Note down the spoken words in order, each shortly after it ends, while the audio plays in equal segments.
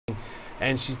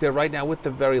and she's there right now with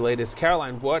the very latest.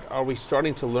 Caroline, what are we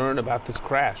starting to learn about this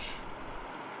crash?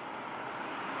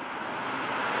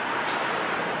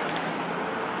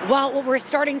 Well, what we're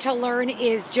starting to learn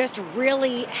is just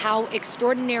really how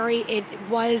extraordinary it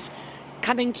was,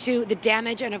 coming to the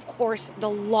damage and, of course, the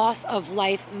loss of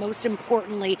life, most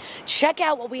importantly. Check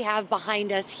out what we have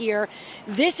behind us here.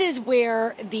 This is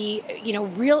where the,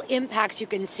 real impacts you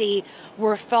can see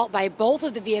were felt by both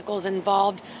of the vehicles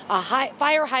involved. A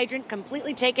fire hydrant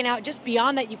completely taken out. Just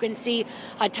beyond that, you can see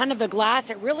a ton of the glass.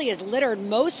 It really has littered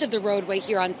most of the roadway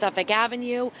here on Suffolk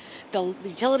Avenue. The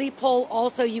utility pole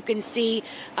also, you can see,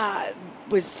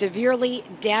 was severely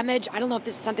damaged. I don't know if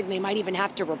this is something they might even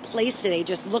have to replace today,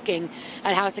 just looking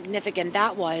at how significant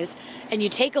that was. And you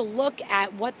take a look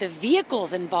at what the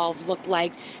vehicles involved looked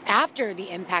like after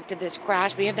the impact of this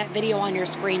crash. We have that video on your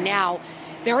screen now.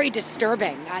 Very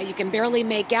disturbing. You can barely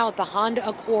make out the Honda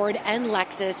Accord and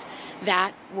Lexus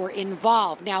that were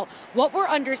involved. Now, what we're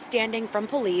understanding from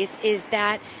police is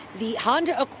that the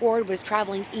Honda Accord was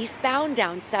traveling eastbound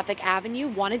down Suffolk Avenue,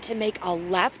 wanted to make a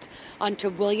left onto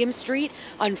William Street.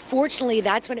 Unfortunately,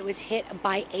 that's when it was hit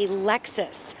by a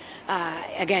Lexus.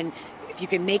 Again, if you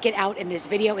can make it out in this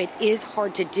video, it is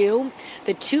hard to do.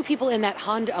 The two people in that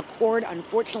Honda Accord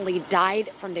unfortunately died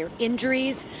from their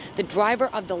injuries. The driver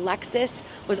of the Lexus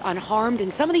was unharmed.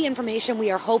 And some of the information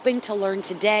we are hoping to learn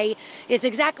today is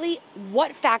exactly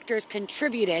what factors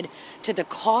contributed to the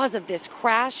cause of this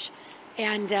crash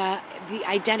and the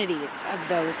identities of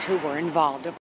those who were involved.